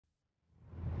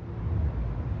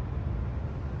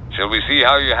Shall we see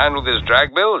how you handle this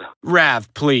drag build?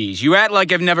 Rav, please. You act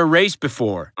like I've never raced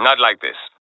before. Not like this.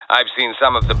 I've seen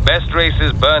some of the best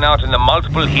races burn out in the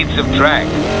multiple heats of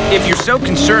drag. If you're so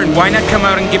concerned, why not come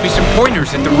out and give me some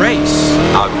pointers at the race?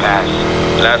 I'll pass.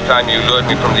 Last time you lured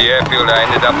me from the airfield, I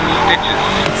ended up in stitches.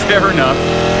 Fair enough.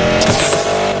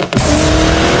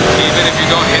 Even if you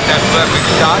don't hit that perfect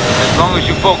start, as long as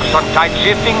you focus on tight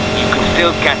shifting, you can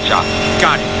still catch up.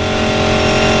 Got it.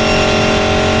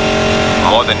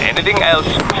 More than anything else,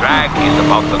 drag is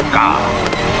about the car.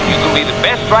 You can be the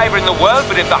best driver in the world,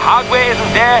 but if the hardware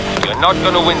isn't there, you're not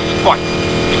going to win spot.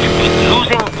 If you keep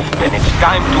losing, then it's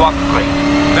time to upgrade.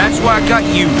 That's why I got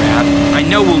you, Rav. I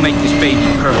know we'll make this baby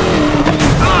purr.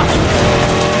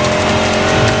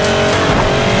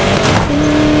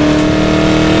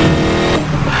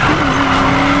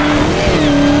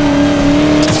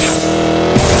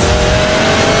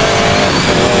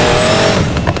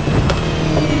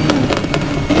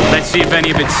 Let's see if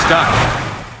any of it's stuck.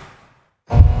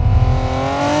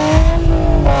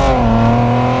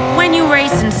 When you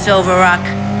race in Silver Rock,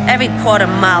 every quarter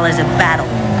mile is a battle.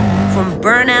 From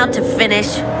burnout to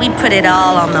finish, we put it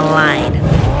all on the line.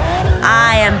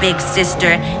 I am Big Sister,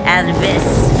 and this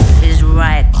is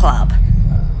Riot Club.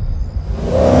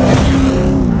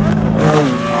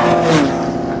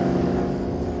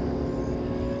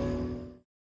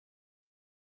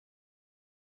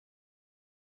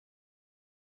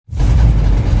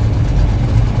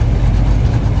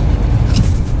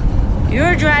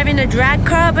 You're driving a drag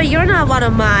car, but you're not one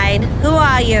of mine. Who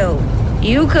are you?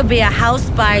 You could be a house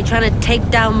spy trying to take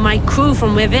down my crew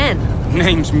from within.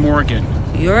 Name's Morgan.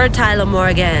 You're Tyler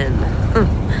Morgan.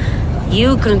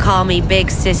 You can call me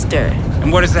Big Sister.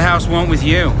 And what does the house want with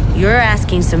you? You're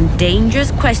asking some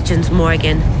dangerous questions,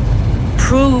 Morgan.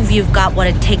 Prove you've got what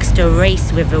it takes to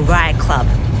race with the Riot Club.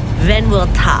 Then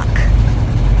we'll talk.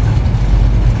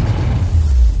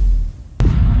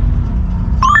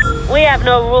 We have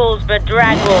no rules but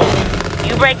drag rules.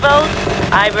 You break those,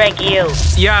 I break you.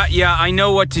 Yeah, I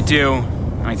know what to do,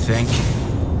 I think.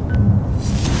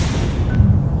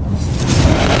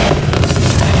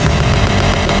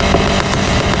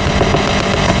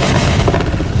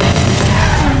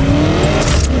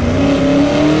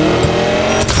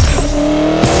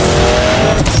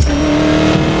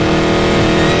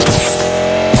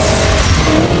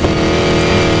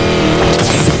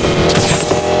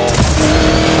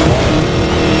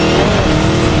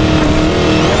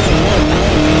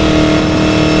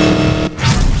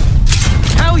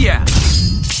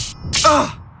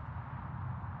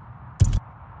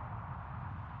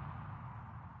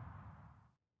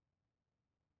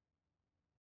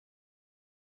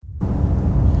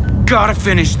 Gotta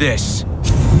finish this.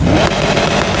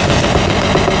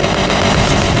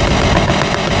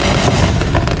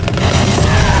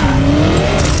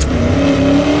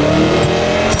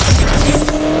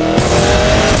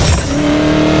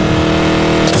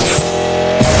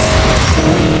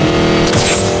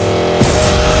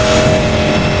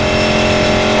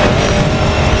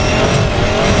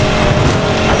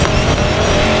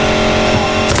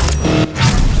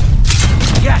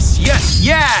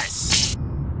 Yes!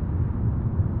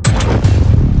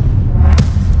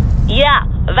 Yeah,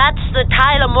 that's the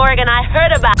Tyler Morgan I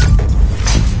heard about.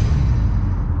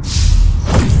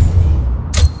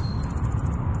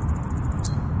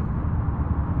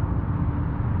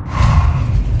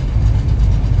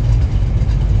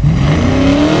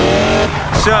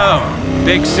 So,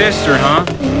 Big Sister, huh?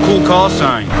 Cool call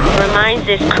sign. Reminds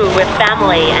this crew we're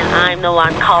family, and I'm the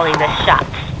one calling the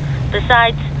shots.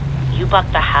 Besides, you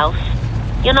bucked the house.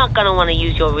 You're not gonna want to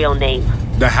use your real name.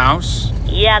 The house?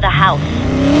 Yeah, the house.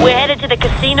 We're headed to the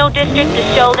casino district to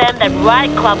show them that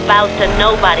Riot Club bows to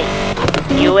nobody.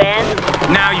 You in?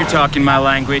 Now you're talking my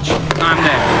language. I'm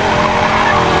there.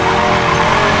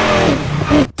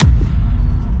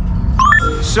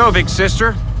 So, Big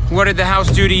Sister, what did the house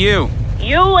do to you?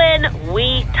 You win,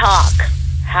 we talk.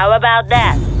 How about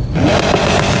that?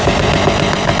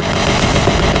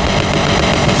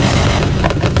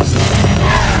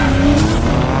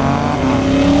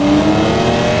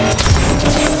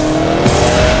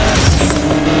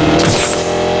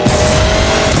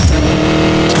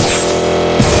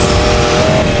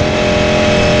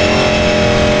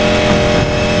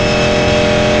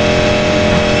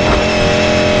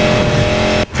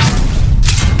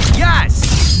 Yes!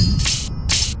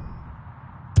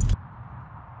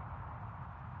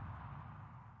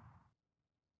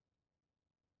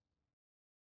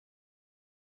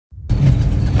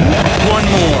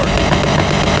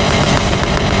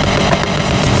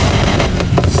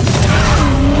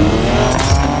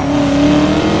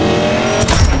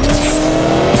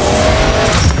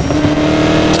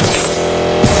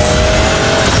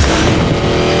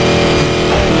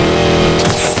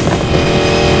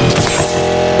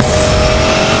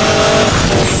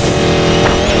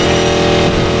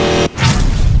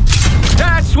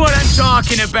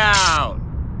 talking about!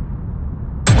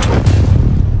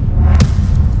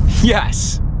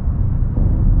 Yes!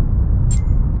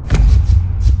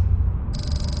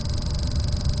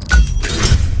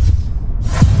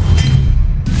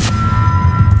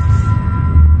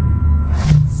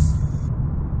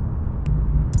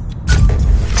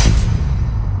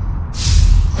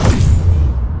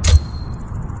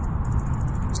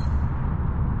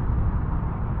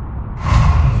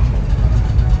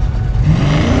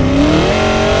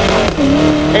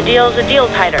 The deal's a deal,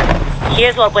 Tighter.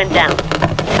 Here's what went down.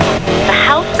 The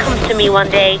house comes to me one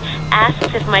day,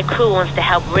 asks if my crew wants to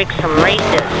help rig some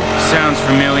races. Sounds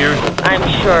familiar. I'm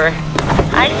sure.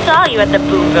 I saw you at the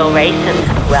Boonville race and,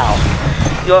 well,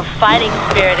 your fighting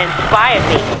spirit inspired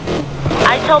me.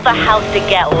 I told the house to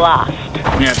get lost.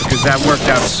 Yeah, because that worked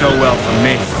out so well for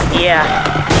me. Yeah,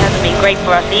 it hasn't been great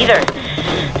for us either.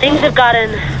 Things have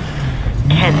gotten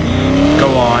tense.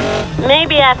 Go on.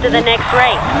 Maybe after the next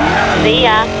race. See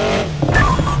ya.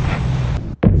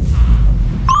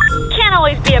 Can't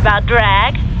always be about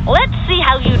drag. Let's see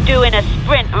how you do in a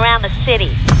sprint around the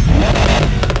city.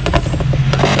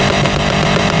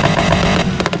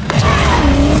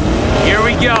 Here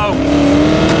we go.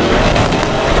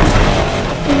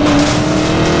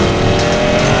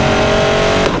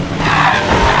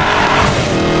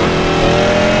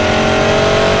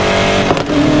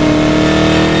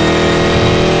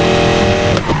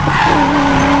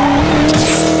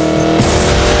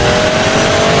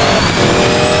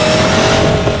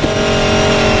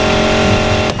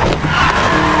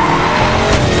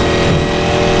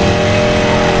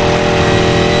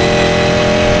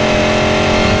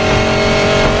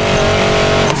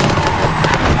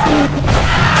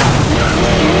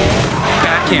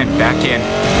 Back in.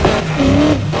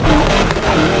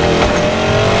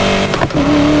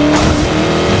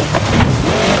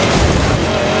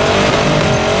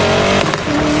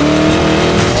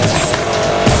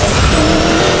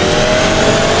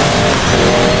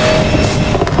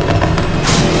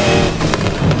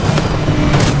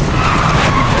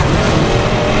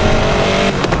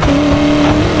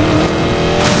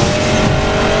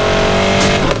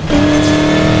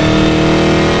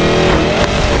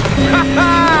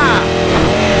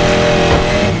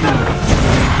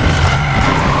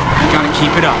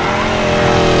 Keep it up.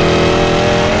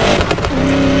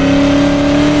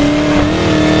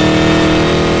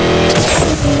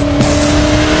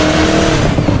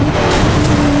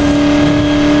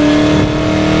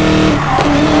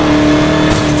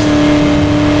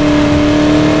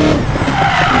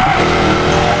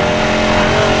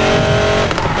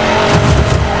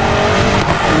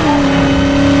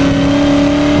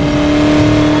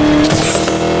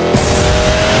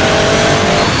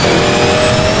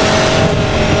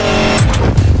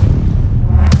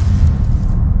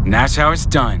 That's how it's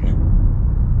done.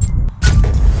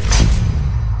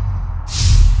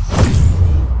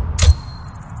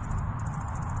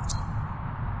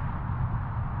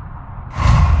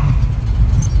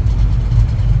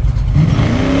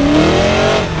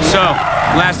 So,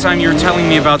 last time you were telling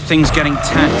me about things getting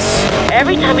tense.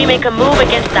 Every time we make a move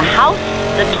against the house,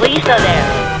 the police are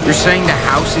there. You're saying the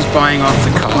house is buying off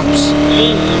the cops?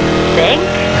 Gee, think?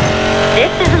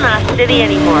 This isn't our city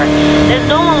anymore. There's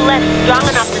no one left strong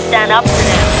enough to stand up to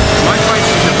them. My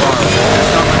fight's in the bar.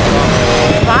 That's not my problem.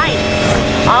 Fine.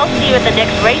 I'll see you at the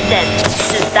next race then,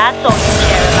 since that's all you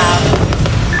care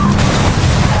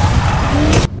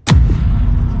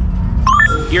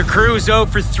about. Your crew's 0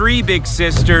 for 3, big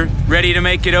sister. Ready to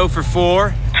make it 0 for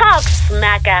 4? Talk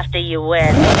smack after you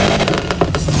win.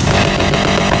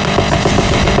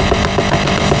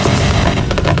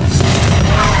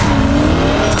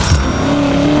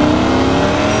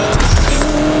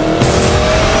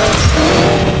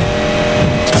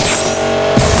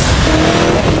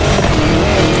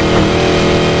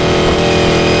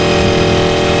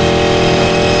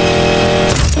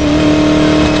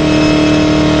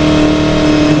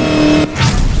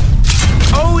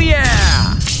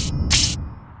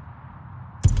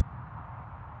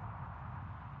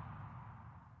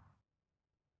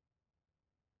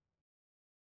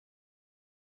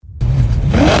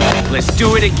 Let's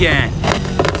do it again.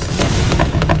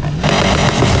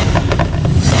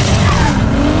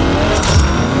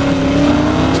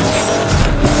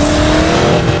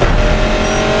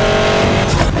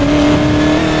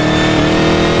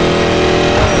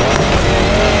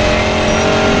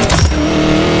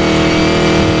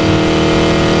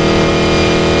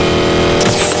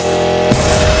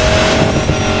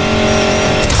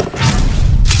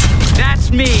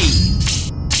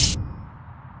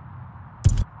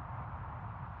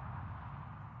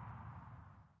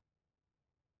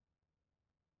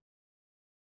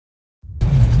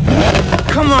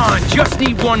 Come on, just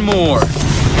need one more.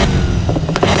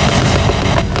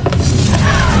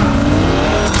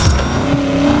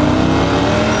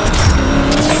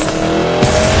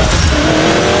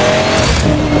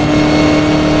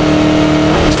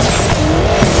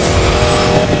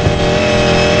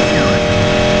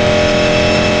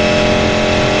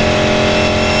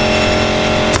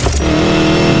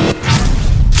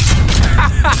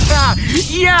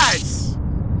 Yes!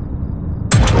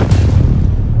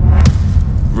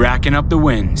 Racking up the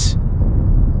wins.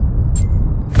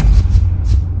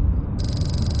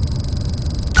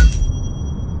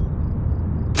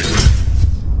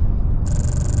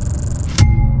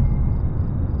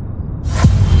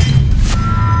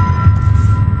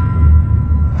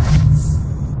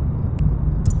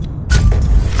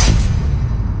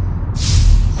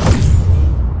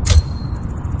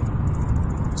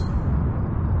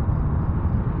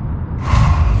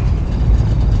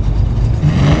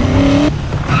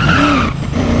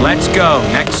 Let's go.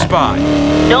 Next spot.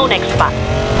 No next spot.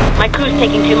 My crew's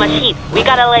taking too much heat. We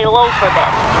gotta lay low for a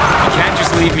bit. You can't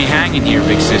just leave me hanging here,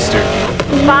 big sister.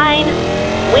 Fine.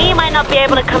 We might not be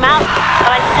able to come out,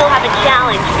 but I still have a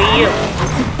challenge for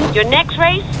you. Your next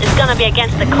race is gonna be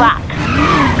against the clock.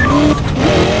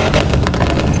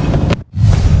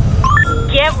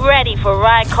 Get ready for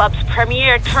Riot Club's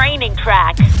premier training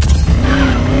track.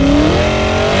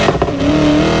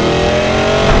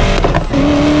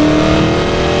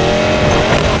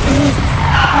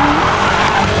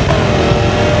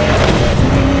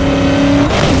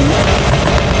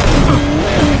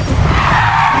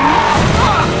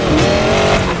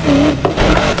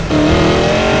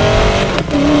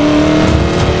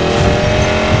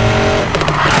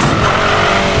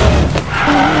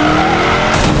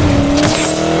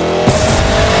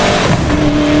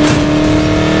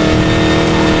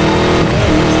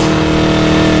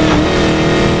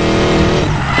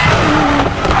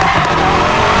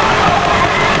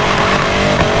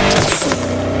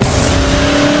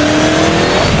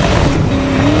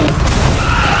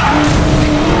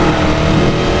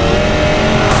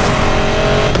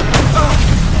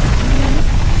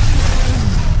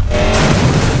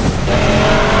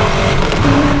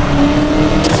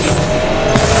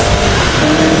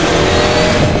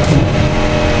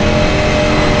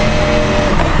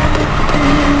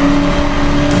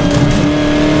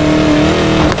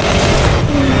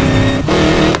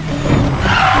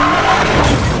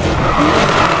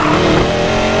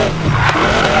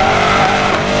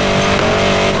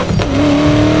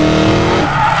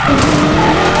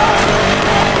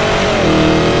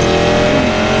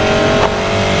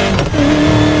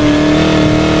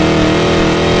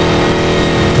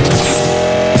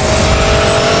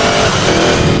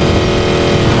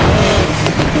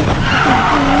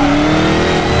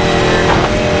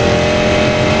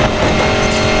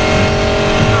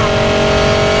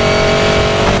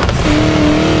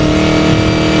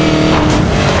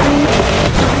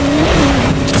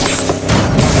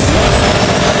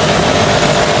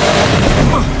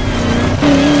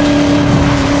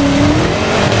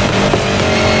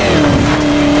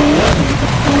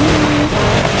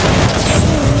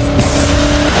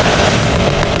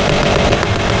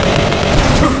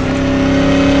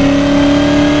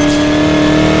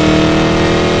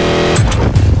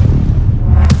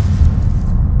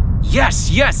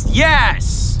 Yes, yes,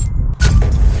 yes!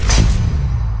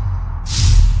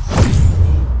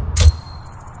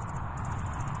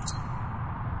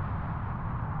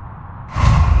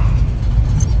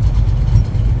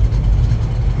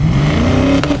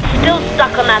 Still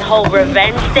stuck on that whole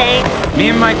revenge thing? Me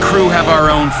and my crew have our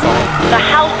own fight. The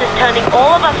house is turning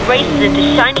all of us racers into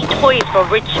shiny toys for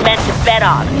rich men to bet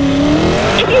on.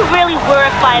 If you really were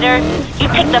a fighter,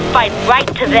 you'd take the fight right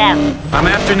to them. I'm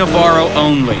after Navarro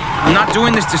only. I'm not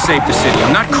doing this to save the city.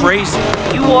 I'm not crazy.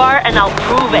 You are, and I'll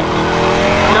prove it.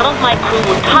 None of my crew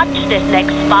will touch this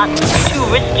next spot. It's too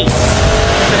risky.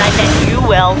 But I bet you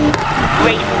will.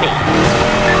 Race me.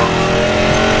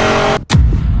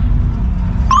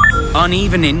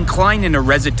 Uneven incline in a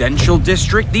residential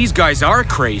district? These guys are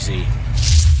crazy.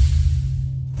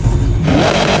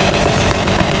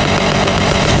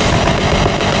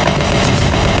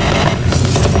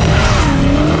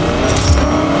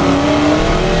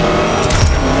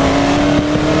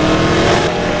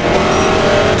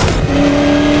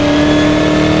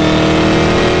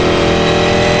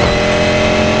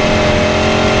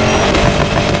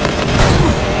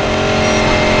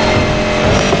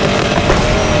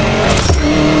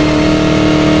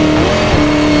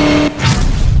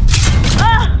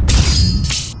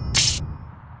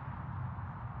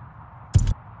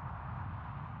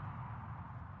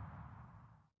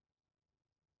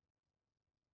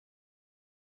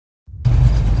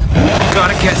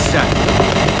 Gotta get set.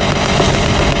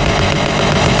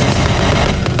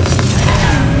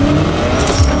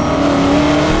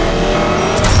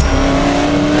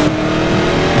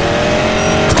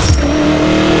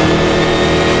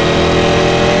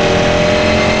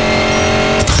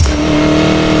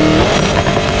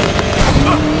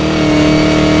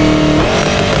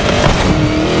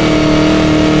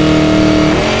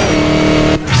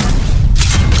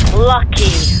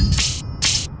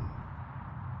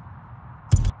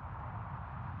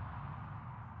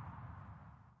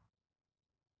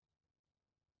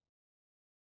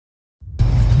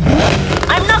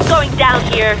 Down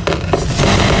here.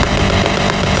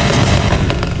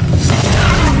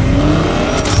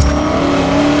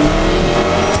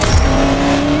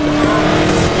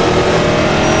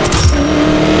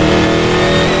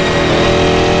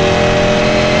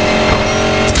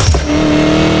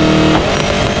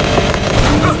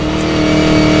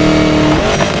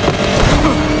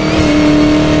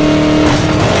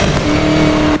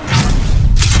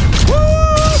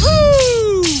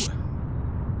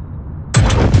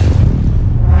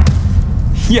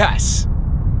 Yes!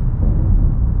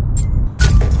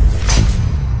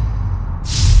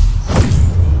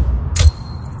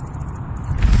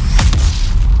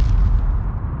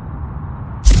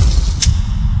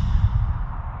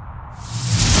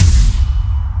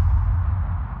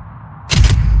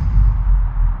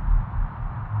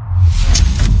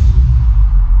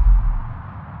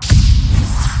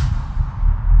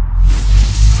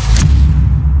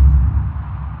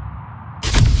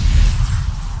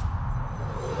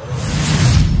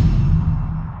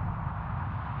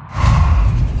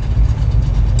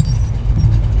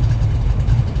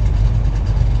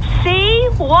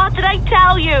 What did I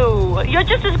tell you? You're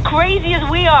just as crazy as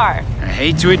we are. I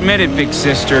hate to admit it, big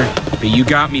sister, but you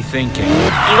got me thinking. You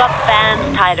got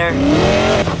fans, Tyler.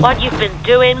 What you've been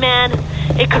doing, man,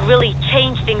 it could really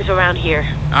change things around here.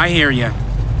 I hear ya.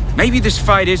 Maybe this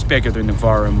fight is bigger than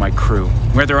Navarro and my crew,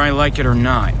 whether I like it or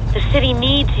not. The city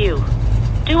needs you.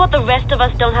 Do what the rest of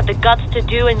us don't have the guts to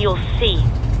do and you'll see.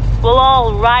 We'll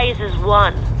all rise as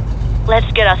one.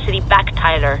 Let's get our city back,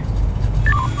 Tyler.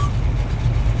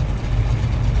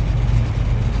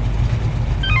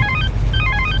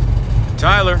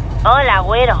 Tyler. Hola,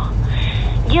 güero.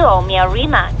 You owe me a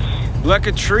rematch. La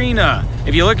Katrina.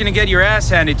 If you're looking to get your ass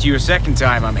handed to you a second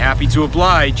time, I'm happy to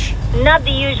oblige. Not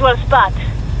the usual spot.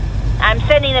 I'm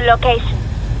sending the location.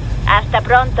 Hasta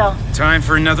pronto. Time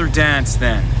for another dance,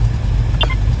 then.